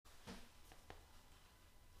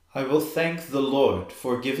I will thank the Lord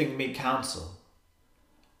for giving me counsel.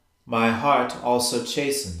 My heart also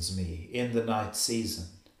chastens me in the night season.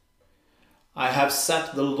 I have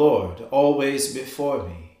set the Lord always before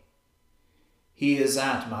me. He is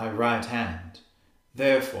at my right hand,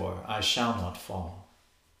 therefore I shall not fall.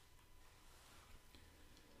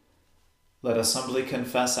 Let us humbly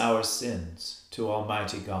confess our sins to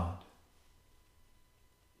Almighty God.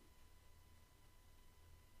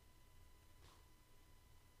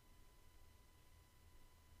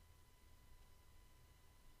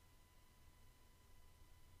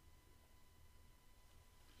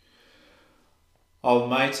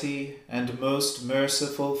 Almighty and most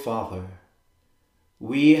merciful Father,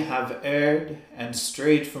 we have erred and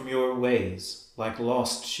strayed from your ways like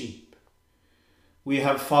lost sheep. We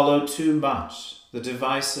have followed too much the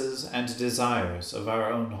devices and desires of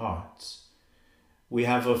our own hearts. We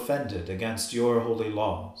have offended against your holy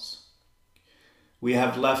laws. We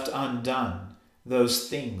have left undone those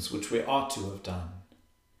things which we ought to have done,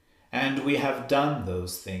 and we have done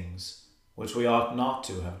those things which we ought not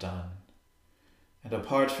to have done. And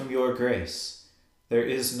apart from your grace, there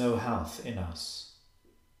is no health in us.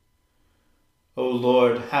 O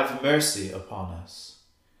Lord, have mercy upon us.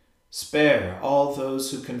 Spare all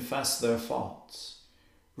those who confess their faults.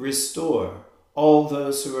 Restore all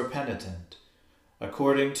those who are penitent,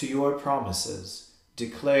 according to your promises,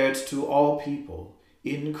 declared to all people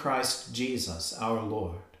in Christ Jesus our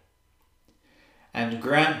Lord. And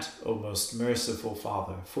grant, O most merciful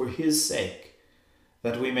Father, for his sake,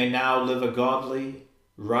 that we may now live a godly,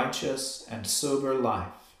 righteous, and sober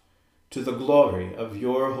life, to the glory of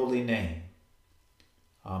your holy name.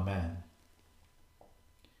 Amen.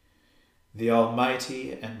 The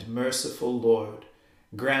Almighty and merciful Lord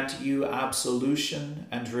grant you absolution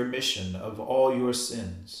and remission of all your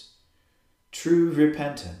sins, true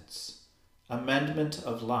repentance, amendment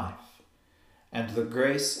of life, and the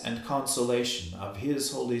grace and consolation of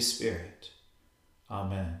his Holy Spirit.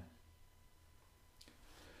 Amen.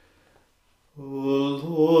 O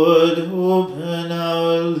Lord, open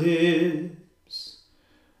our lips,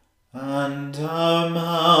 and our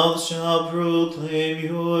mouth shall proclaim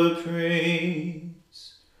your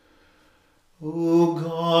praise. O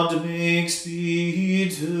God, make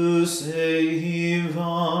speed to save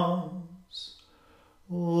us.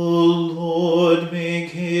 O Lord, make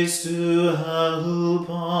haste to help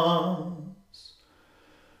us.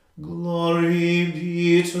 Glory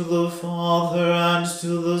be to the Father, and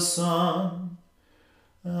to the Son,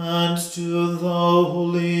 and to the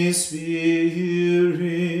Holy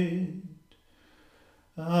Spirit,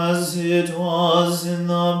 as it was in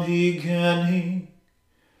the beginning,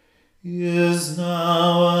 is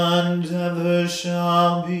now, and ever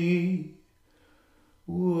shall be,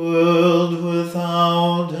 world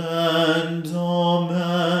without end.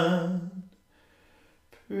 Amen.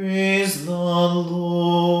 Praise the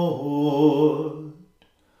Lord.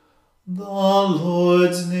 The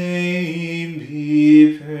Lord's name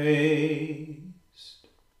be praised.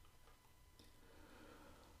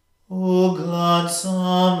 O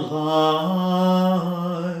gladsome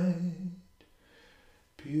light,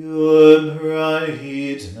 pure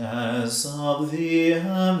brightness of the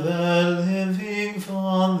ever-living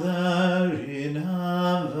Father in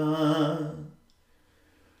heaven,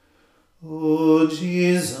 O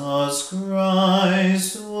Jesus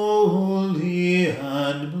Christ, holy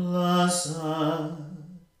and blessed,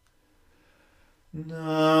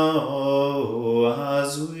 now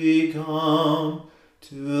as we come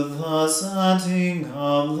to the setting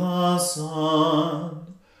of the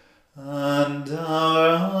sun, and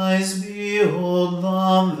our eyes behold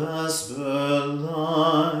the vesper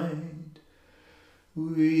light,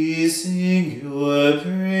 we sing your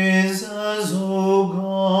praises, O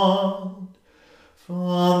God,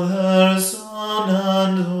 Father, Son,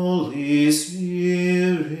 and Holy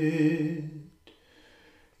Spirit.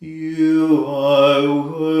 You are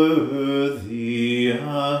worthy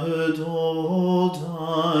at all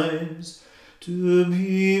times to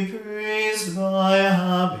be praised by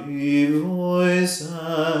happy voices.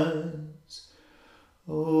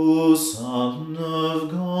 O Son of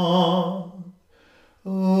God,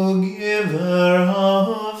 O Giver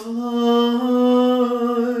of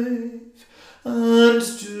life, and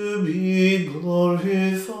to be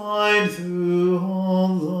glorified through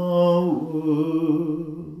all the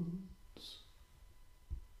world.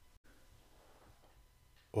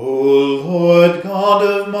 O Lord God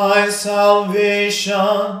of my salvation,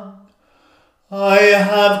 I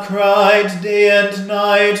have cried day and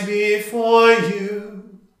night before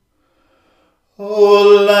you.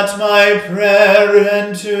 O let my prayer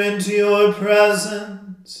enter into your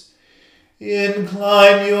presence.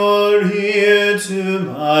 Incline your ear to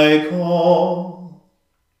my call.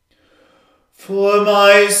 For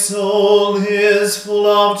my soul is full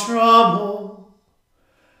of trouble,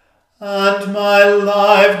 and my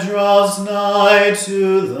life draws nigh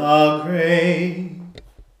to the grave.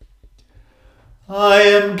 I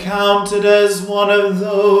am counted as one of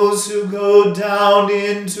those who go down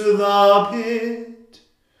into the pit,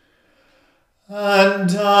 and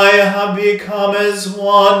I have become as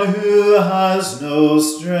one who has no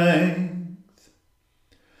strength.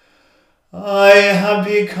 I have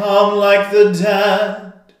become like the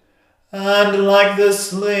dead, and like the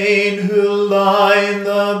slain who lie in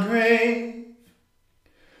the grave,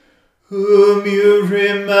 whom you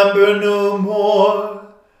remember no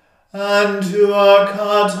more, and who are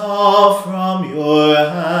cut off from your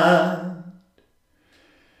hand.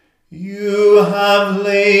 You have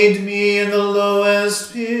laid me in the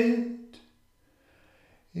lowest pit,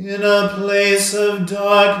 in a place of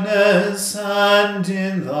darkness and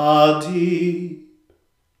in the deep.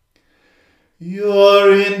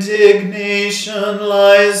 Your indignation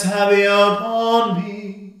lies heavy upon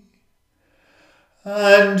me,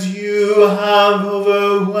 and you have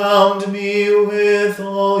overwhelmed me with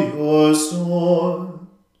all your storms.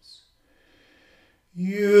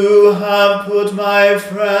 You have put my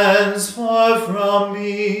friends far from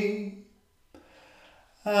me,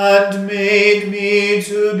 and made me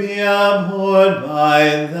to be abhorred by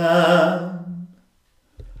them.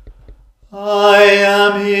 I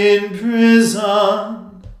am in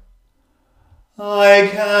prison. I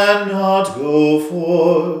cannot go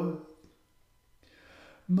forth.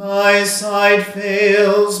 My sight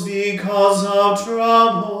fails because of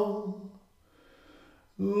trouble.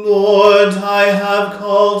 Lord, I have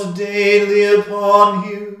called daily upon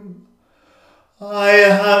you. I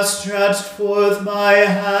have stretched forth my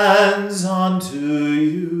hands unto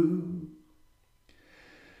you.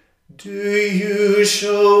 Do you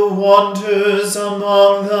show wonders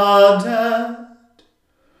among the dead?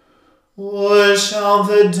 Or shall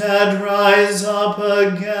the dead rise up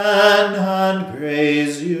again and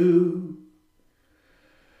praise you?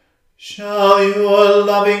 Shall your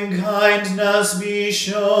loving kindness be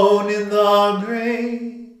shown in the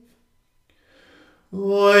grave,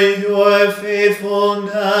 or your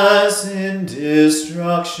faithfulness in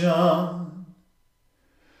destruction?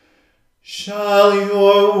 Shall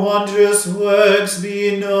your wondrous works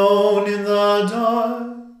be known in the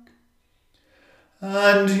dark,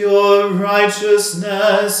 and your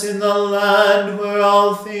righteousness in the land where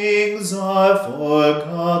all things are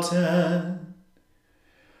forgotten?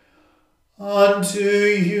 Unto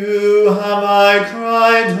you have I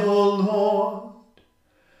cried, O Lord,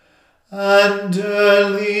 and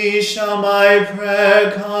early shall my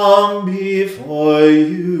prayer come before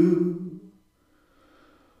you.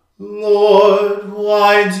 Lord,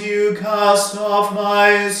 why do you cast off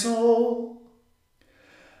my soul,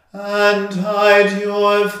 and hide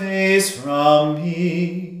your face from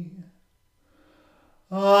me?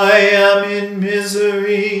 I am in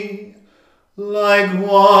misery, like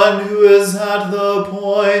one who is at the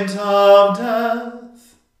point of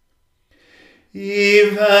death.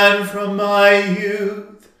 Even from my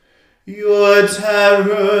youth, your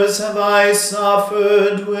terrors have I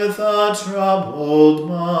suffered with a troubled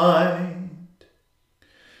mind.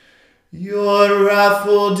 Your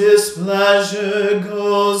wrathful displeasure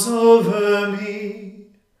goes over me,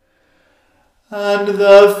 and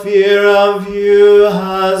the fear of you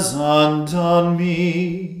has undone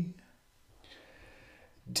me.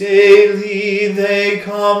 Daily they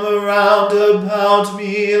come around about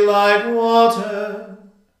me like water,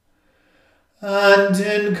 and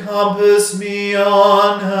encompass me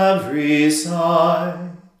on every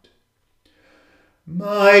side.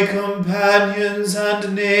 My companions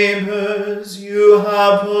and neighbors you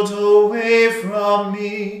have put away from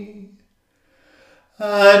me,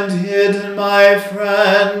 and hidden my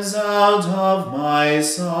friends out of my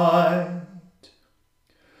sight.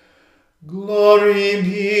 Glory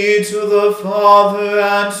be to the Father,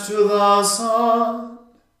 and to the Son,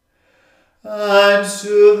 and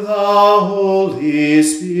to the Holy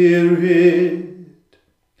Spirit,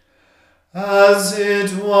 as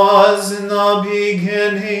it was in the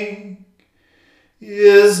beginning,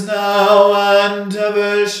 is now, and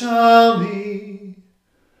ever shall be,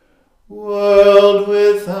 world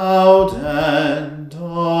without end.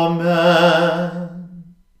 Amen.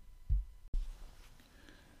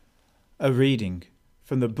 A reading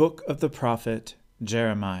from the book of the prophet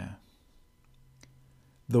Jeremiah.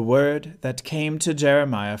 The word that came to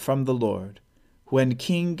Jeremiah from the Lord, when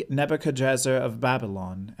King Nebuchadrezzar of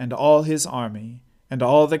Babylon and all his army, and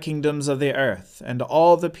all the kingdoms of the earth, and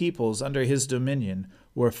all the peoples under his dominion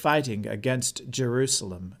were fighting against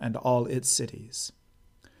Jerusalem and all its cities.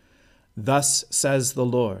 Thus says the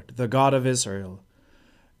Lord, the God of Israel,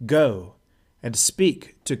 Go and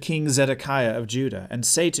speak to King Zedekiah of Judah, and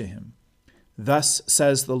say to him, Thus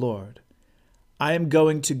says the Lord, I am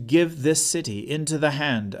going to give this city into the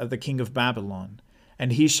hand of the king of Babylon,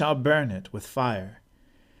 and he shall burn it with fire.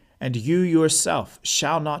 And you yourself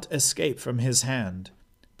shall not escape from his hand,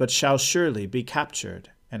 but shall surely be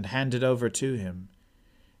captured and handed over to him.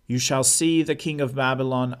 You shall see the king of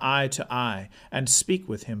Babylon eye to eye, and speak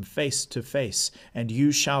with him face to face, and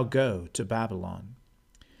you shall go to Babylon.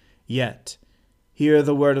 Yet hear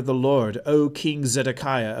the word of the Lord, O King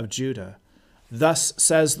Zedekiah of Judah. Thus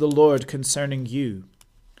says the Lord concerning you,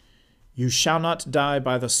 You shall not die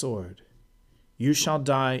by the sword, you shall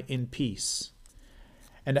die in peace.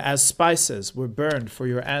 And as spices were burned for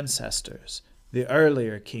your ancestors, the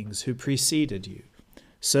earlier kings who preceded you,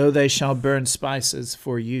 so they shall burn spices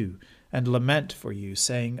for you, and lament for you,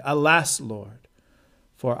 saying, Alas, Lord,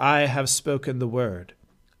 for I have spoken the word,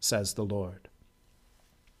 says the Lord.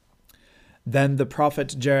 Then the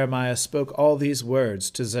prophet Jeremiah spoke all these words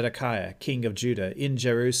to Zedekiah, king of Judah, in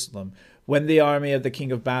Jerusalem, when the army of the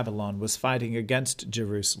king of Babylon was fighting against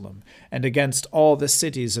Jerusalem, and against all the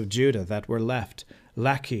cities of Judah that were left,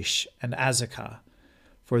 Lachish and Azekah,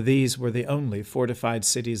 for these were the only fortified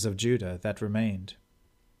cities of Judah that remained.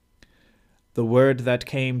 The word that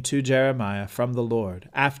came to Jeremiah from the Lord,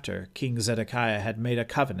 after King Zedekiah had made a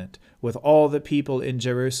covenant with all the people in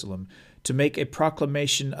Jerusalem, to make a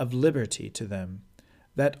proclamation of liberty to them,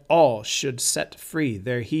 that all should set free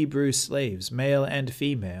their Hebrew slaves, male and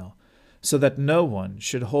female, so that no one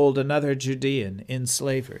should hold another Judean in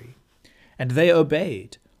slavery. And they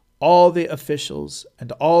obeyed, all the officials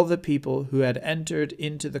and all the people who had entered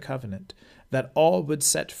into the covenant, that all would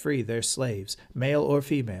set free their slaves, male or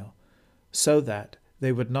female, so that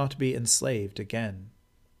they would not be enslaved again.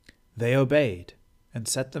 They obeyed and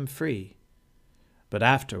set them free. But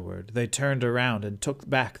afterward they turned around and took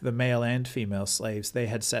back the male and female slaves they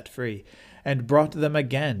had set free, and brought them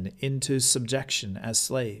again into subjection as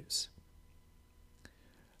slaves.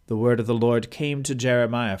 The word of the Lord came to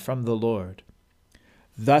Jeremiah from the Lord.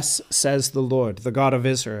 Thus says the Lord, the God of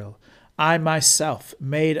Israel, I myself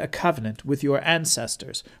made a covenant with your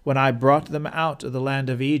ancestors when I brought them out of the land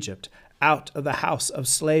of Egypt, out of the house of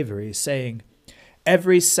slavery, saying,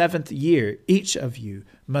 Every 7th year each of you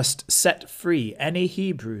must set free any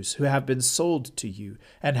Hebrews who have been sold to you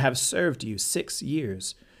and have served you 6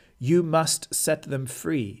 years. You must set them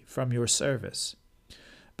free from your service.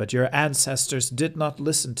 But your ancestors did not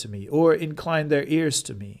listen to me or incline their ears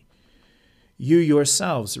to me. You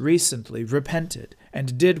yourselves recently repented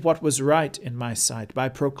and did what was right in my sight by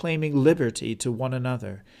proclaiming liberty to one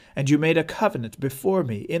another, and you made a covenant before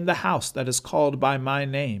me in the house that is called by my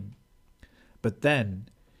name. But then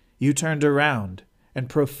you turned around and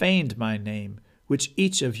profaned my name, which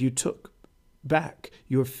each of you took back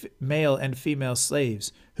your male and female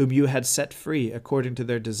slaves, whom you had set free according to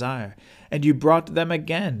their desire, and you brought them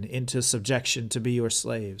again into subjection to be your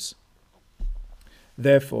slaves.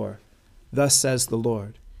 Therefore, thus says the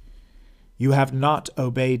Lord, you have not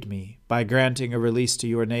obeyed me by granting a release to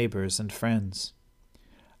your neighbors and friends.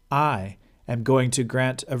 I am going to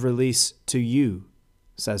grant a release to you,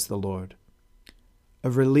 says the Lord. A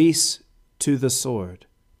release to the sword,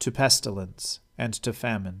 to pestilence, and to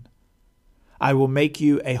famine. I will make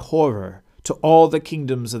you a horror to all the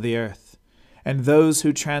kingdoms of the earth, and those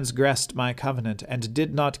who transgressed my covenant and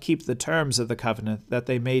did not keep the terms of the covenant that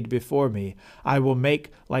they made before me, I will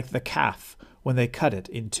make like the calf when they cut it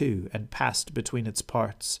in two and passed between its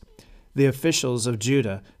parts. The officials of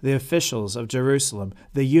Judah, the officials of Jerusalem,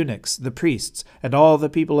 the eunuchs, the priests, and all the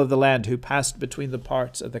people of the land who passed between the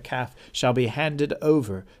parts of the calf shall be handed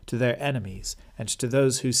over to their enemies and to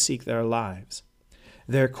those who seek their lives.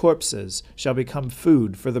 Their corpses shall become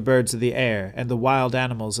food for the birds of the air and the wild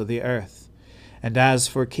animals of the earth. And as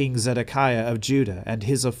for King Zedekiah of Judah and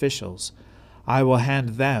his officials, I will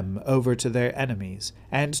hand them over to their enemies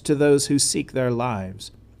and to those who seek their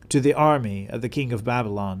lives, to the army of the king of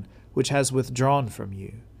Babylon, which has withdrawn from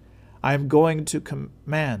you. I am going to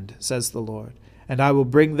command, says the Lord, and I will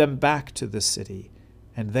bring them back to this city,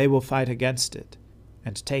 and they will fight against it,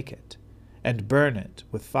 and take it, and burn it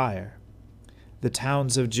with fire. The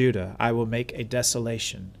towns of Judah I will make a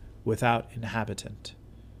desolation without inhabitant.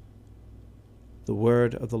 The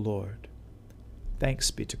word of the Lord.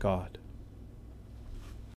 Thanks be to God.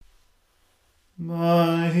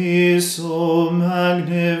 My soul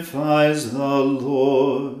magnifies the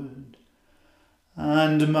Lord,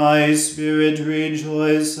 and my spirit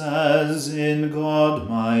rejoices in God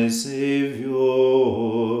my Saviour.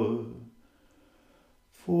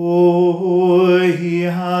 For he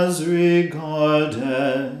has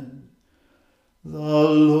regarded the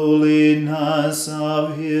lowliness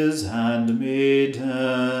of his handmaiden.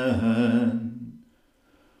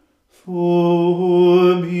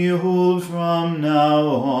 For behold, from now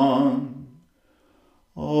on,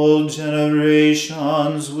 all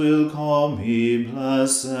generations will call me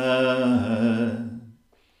blessed.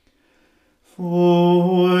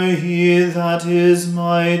 For he that is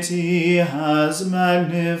mighty has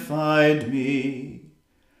magnified me,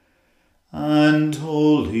 and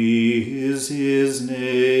holy is his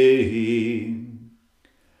name.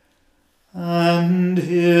 And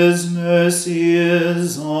his mercy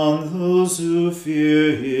is on those who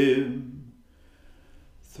fear him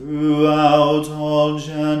throughout all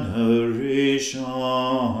generations.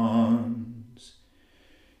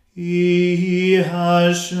 He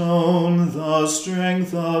has shown the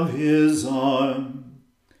strength of his arm.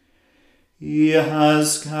 He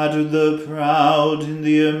has scattered the proud in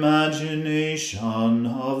the imagination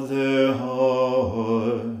of their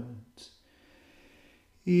hearts.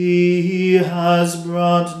 He has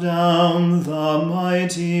brought down the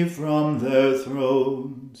mighty from their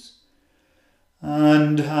thrones,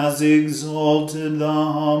 and has exalted the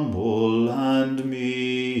humble and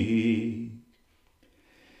meek.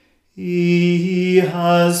 He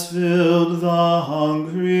has filled the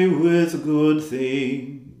hungry with good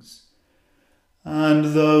things, and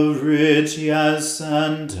the rich he has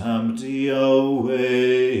sent empty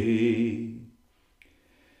away.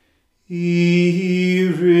 He,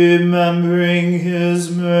 remembering his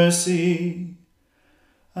mercy,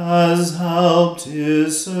 has helped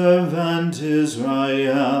his servant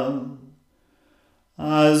Israel,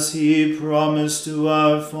 as he promised to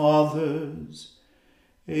our fathers,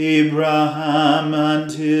 Abraham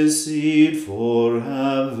and his seed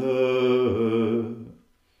forever.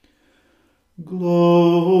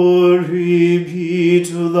 Glory be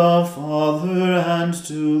to the Father and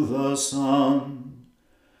to the Son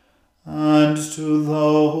and to the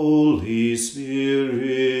Holy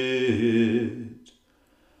Spirit,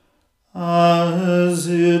 as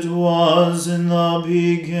it was in the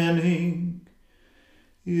beginning,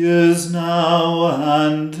 is now,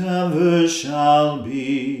 and ever shall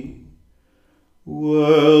be,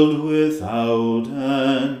 world without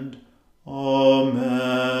end. Amen.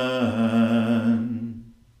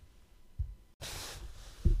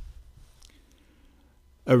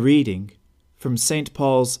 A reading from St.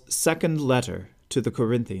 Paul's second letter to the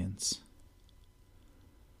Corinthians.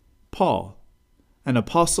 Paul, an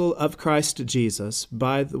apostle of Christ Jesus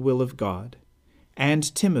by the will of God,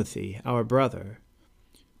 and Timothy, our brother,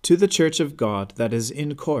 to the church of God that is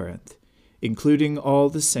in Corinth, including all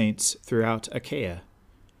the saints throughout Achaia.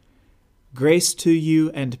 Grace to you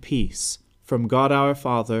and peace from God our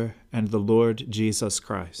Father and the Lord Jesus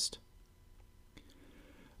Christ.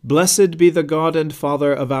 Blessed be the God and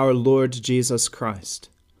Father of our Lord Jesus Christ,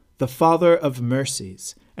 the Father of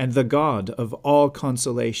mercies and the God of all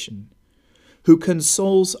consolation, who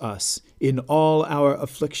consoles us in all our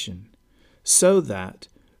affliction, so that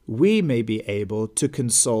we may be able to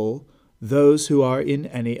console those who are in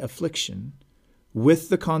any affliction, with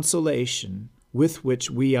the consolation with which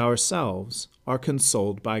we ourselves are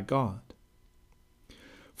consoled by God.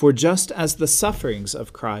 For just as the sufferings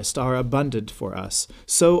of Christ are abundant for us,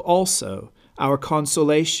 so also our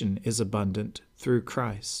consolation is abundant through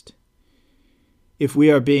Christ. If we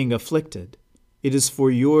are being afflicted, it is for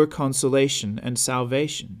your consolation and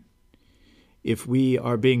salvation. If we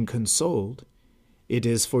are being consoled, it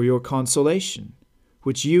is for your consolation,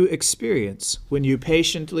 which you experience when you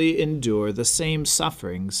patiently endure the same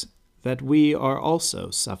sufferings that we are also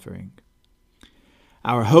suffering.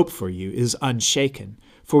 Our hope for you is unshaken,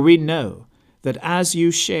 for we know that as you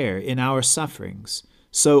share in our sufferings,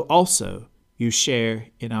 so also you share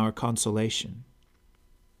in our consolation.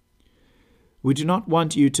 We do not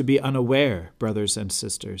want you to be unaware, brothers and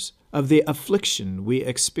sisters, of the affliction we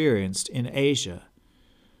experienced in Asia,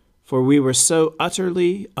 for we were so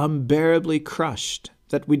utterly, unbearably crushed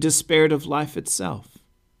that we despaired of life itself.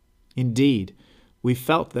 Indeed, we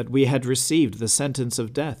felt that we had received the sentence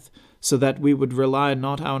of death, so that we would rely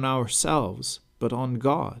not on ourselves, but on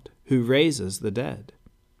God, who raises the dead.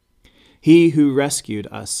 He who rescued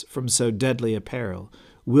us from so deadly a peril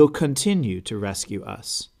will continue to rescue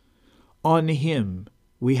us. On him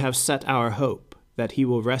we have set our hope that he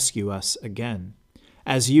will rescue us again,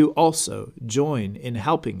 as you also join in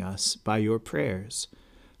helping us by your prayers,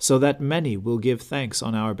 so that many will give thanks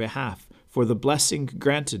on our behalf for the blessing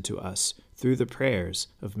granted to us through the prayers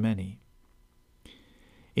of many.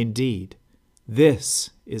 Indeed, this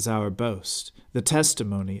is our boast, the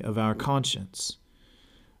testimony of our conscience.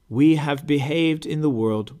 We have behaved in the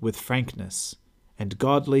world with frankness and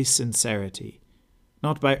godly sincerity,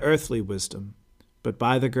 not by earthly wisdom, but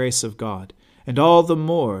by the grace of God, and all the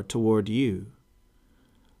more toward you.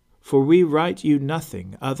 For we write you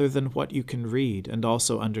nothing other than what you can read and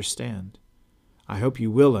also understand. I hope you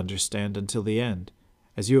will understand until the end,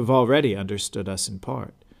 as you have already understood us in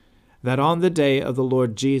part, that on the day of the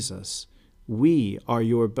Lord Jesus we are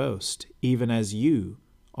your boast, even as you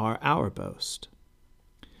are our boast.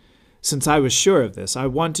 Since I was sure of this, I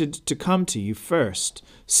wanted to come to you first,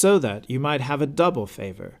 so that you might have a double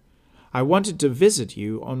favor. I wanted to visit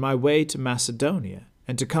you on my way to Macedonia,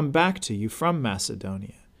 and to come back to you from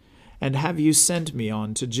Macedonia, and have you send me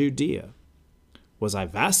on to Judea. Was I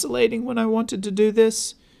vacillating when I wanted to do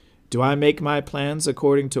this? Do I make my plans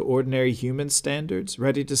according to ordinary human standards,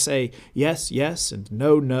 ready to say yes, yes, and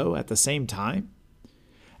no, no at the same time?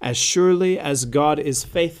 As surely as God is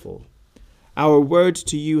faithful, our word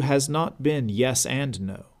to you has not been yes and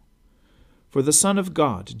no. For the Son of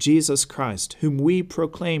God, Jesus Christ, whom we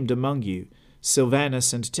proclaimed among you,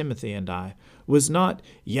 Silvanus and Timothy and I, was not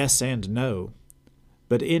yes and no,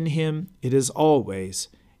 but in him it is always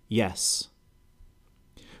yes.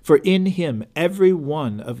 For in him every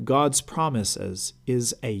one of God's promises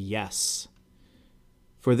is a yes.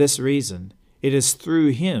 For this reason, it is through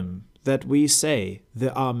him that we say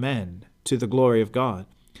the Amen to the glory of God.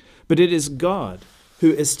 But it is God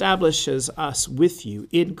who establishes us with you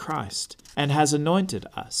in Christ and has anointed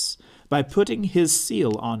us by putting his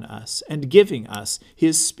seal on us and giving us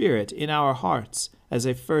his Spirit in our hearts as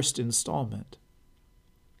a first installment.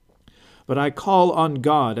 But I call on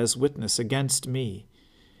God as witness against me.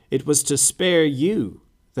 It was to spare you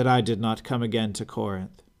that I did not come again to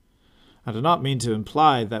Corinth. I do not mean to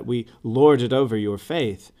imply that we lord it over your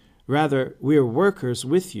faith. Rather, we are workers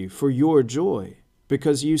with you for your joy,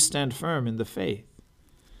 because you stand firm in the faith.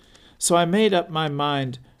 So I made up my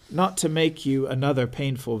mind not to make you another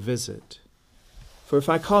painful visit. For if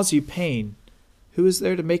I cause you pain, who is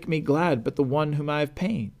there to make me glad but the one whom I have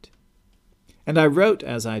pained? And I wrote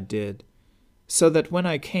as I did, so that when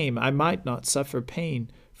I came I might not suffer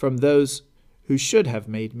pain from those who should have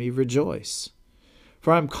made me rejoice.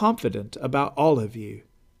 For I am confident about all of you,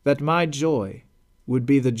 that my joy would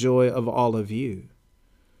be the joy of all of you.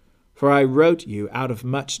 For I wrote you out of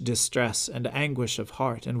much distress and anguish of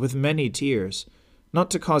heart, and with many tears, not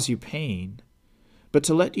to cause you pain, but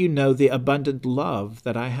to let you know the abundant love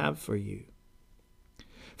that I have for you.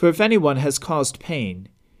 For if anyone has caused pain,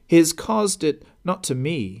 he has caused it not to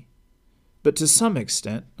me, but to some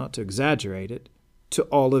extent, not to exaggerate it, to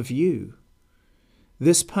all of you.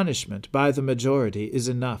 This punishment by the majority is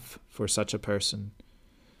enough for such a person.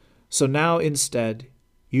 So now instead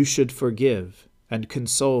you should forgive and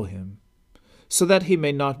console him, so that he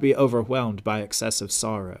may not be overwhelmed by excessive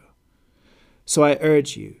sorrow. So I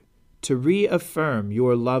urge you to reaffirm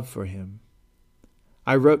your love for him.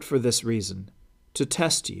 I wrote for this reason, to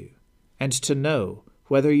test you, and to know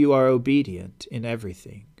whether you are obedient in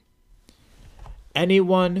everything.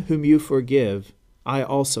 Anyone whom you forgive, I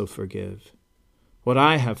also forgive. What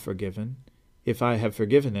I have forgiven, if I have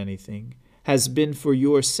forgiven anything, has been for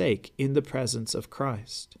your sake in the presence of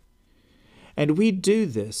Christ. And we do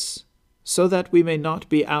this so that we may not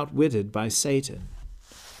be outwitted by Satan,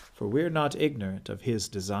 for we are not ignorant of his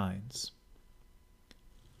designs.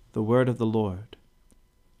 The word of the Lord.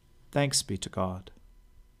 Thanks be to God.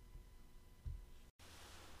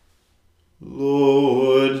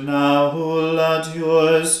 Lord, now let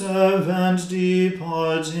your servant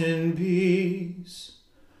depart in peace,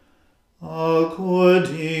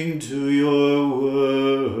 according to your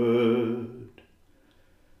word.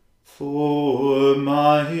 For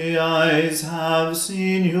my eyes have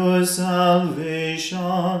seen your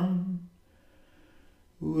salvation,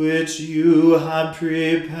 which you have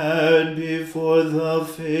prepared before the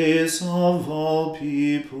face of all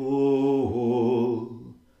people,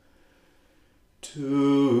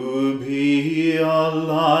 to be a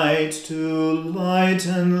light to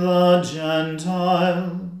lighten the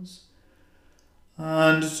Gentiles,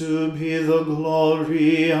 and to be the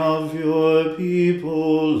glory of your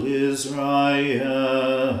people Israel.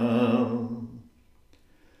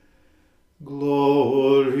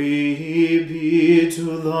 Glory be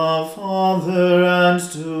to the Father and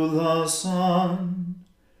to the Son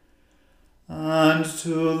and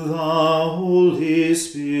to the Holy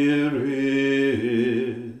Spirit,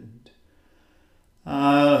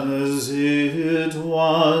 as it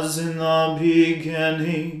was in the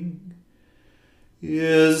beginning,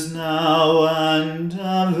 is now,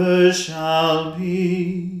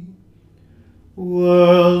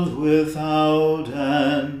 without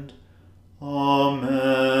end.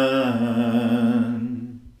 Amen.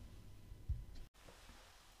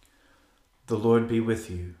 The Lord be with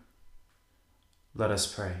you. Let us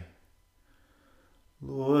pray.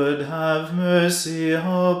 Lord, have mercy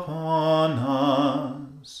upon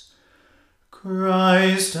us.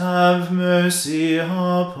 Christ, have mercy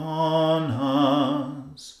upon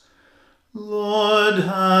us. Lord,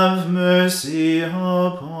 have mercy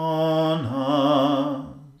upon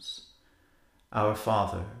us. Our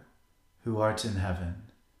Father, who art in heaven,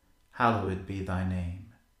 hallowed be thy name.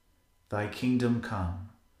 Thy kingdom come,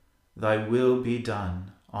 thy will be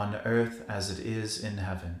done on earth as it is in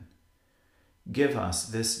heaven. Give us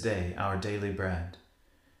this day our daily bread,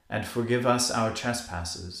 and forgive us our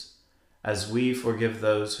trespasses, as we forgive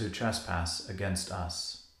those who trespass against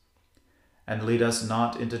us. And lead us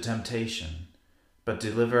not into temptation, but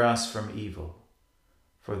deliver us from evil.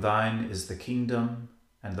 For thine is the kingdom,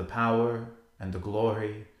 and the power, and the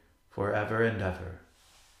glory, forever and ever.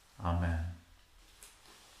 Amen.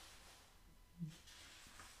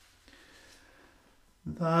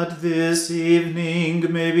 That this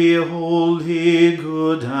evening may be wholly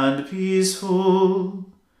good and peaceful,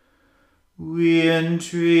 we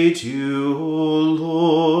entreat you, O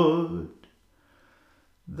Lord,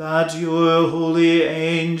 that your holy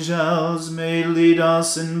angels may lead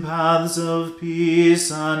us in paths of peace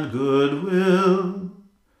and goodwill.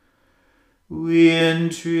 We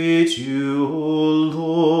entreat you, O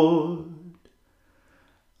Lord,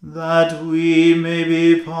 that we may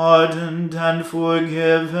be pardoned and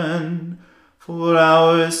forgiven for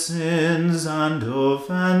our sins and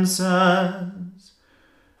offenses.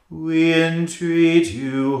 We entreat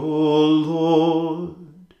you, O Lord,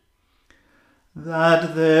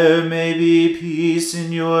 that there may be peace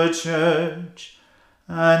in your church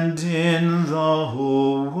and in the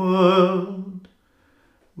whole world.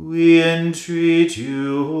 We entreat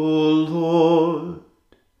you, O Lord,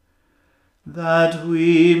 that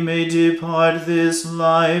we may depart this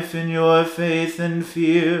life in your faith and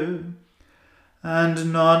fear,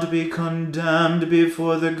 and not be condemned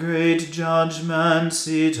before the great judgment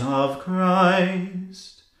seat of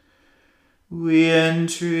Christ. We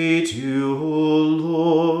entreat you, O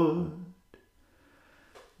Lord,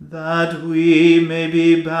 that we may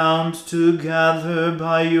be bound together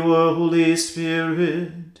by your Holy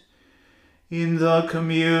Spirit in the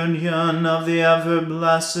communion of the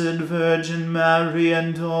ever-blessed Virgin Mary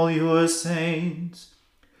and all your saints,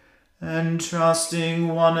 entrusting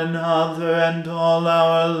one another and all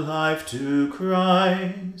our life to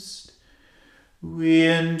Christ. We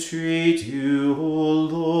entreat you, O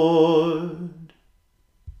Lord.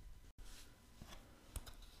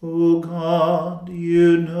 O God,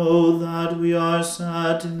 you know that we are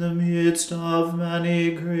set in the midst of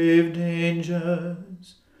many grave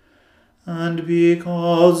dangers, and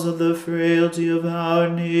because of the frailty of our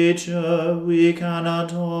nature, we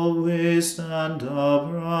cannot always stand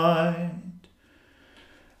upright.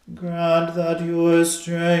 Grant that your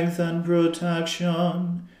strength and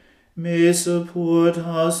protection may support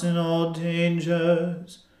us in all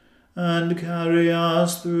dangers, and carry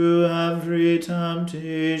us through every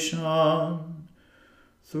temptation.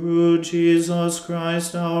 Through Jesus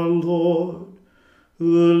Christ our Lord,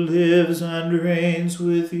 who lives and reigns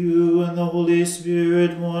with you and the Holy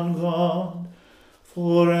Spirit, one God,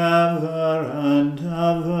 forever and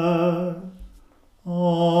ever.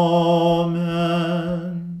 Amen.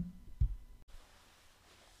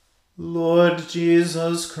 Lord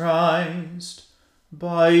Jesus Christ,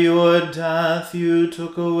 by your death you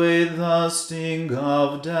took away the sting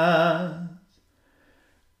of death.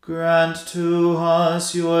 Grant to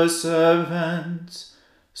us, your servants,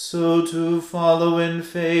 so to follow in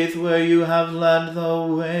faith where you have led the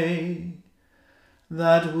way,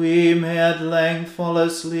 that we may at length fall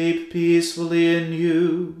asleep peacefully in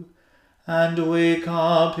you, and wake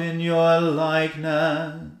up in your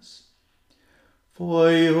likeness.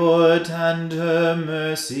 For your tender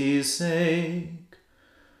mercy's sake.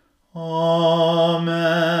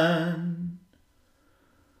 Amen.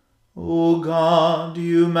 O God,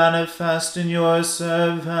 you manifest in your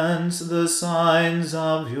servants the signs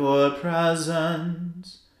of your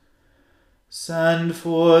presence. Send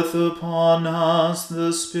forth upon us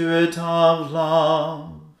the Spirit of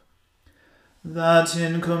love, that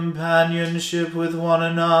in companionship with one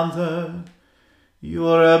another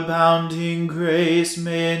your abounding grace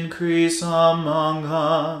may increase among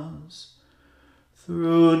us.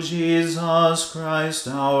 Through Jesus Christ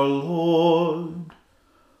our Lord.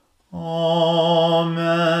 Amen.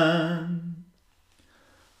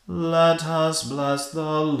 Let us bless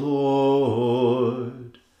the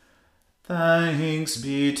Lord. Thanks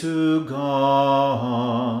be to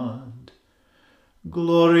God.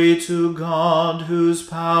 Glory to God, whose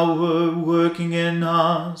power working in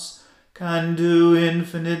us can do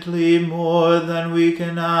infinitely more than we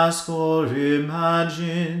can ask or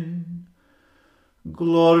imagine.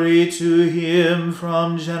 Glory to him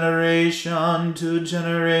from generation to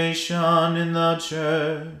generation in the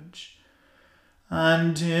church,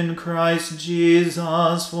 and in Christ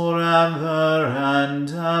Jesus forever and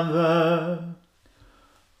ever.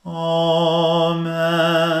 Amen.